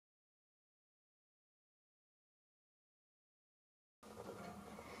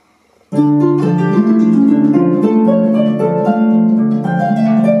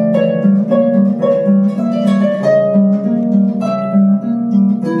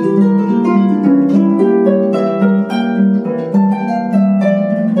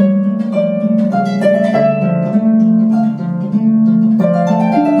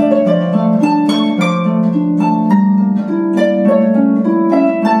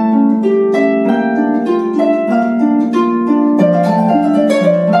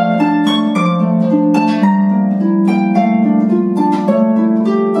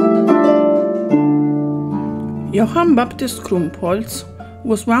Jean-Baptiste Krumpholtz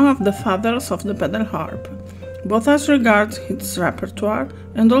was one of the fathers of the pedal harp, both as regards its repertoire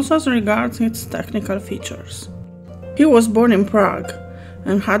and also as regards its technical features. He was born in Prague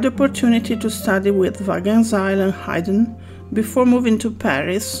and had the opportunity to study with Wagenseil and Haydn before moving to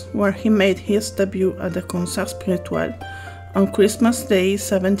Paris, where he made his debut at the Concert Spirituel on Christmas Day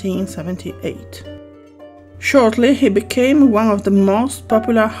 1778. Shortly, he became one of the most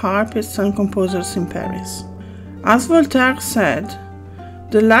popular harpists and composers in Paris. As Voltaire said,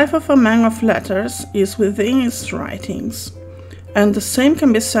 "The life of a man of letters is within his writings," and the same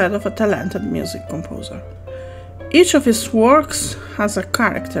can be said of a talented music composer. Each of his works has a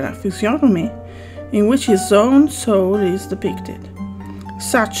character, a physiognomy, in which his own soul is depicted.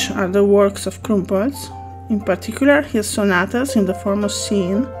 Such are the works of Krumpholtz, in particular his sonatas in the form of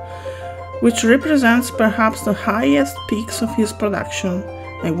scene, which represents perhaps the highest peaks of his production,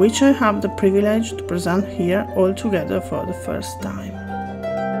 and which I have the privilege to present here all together for the first time.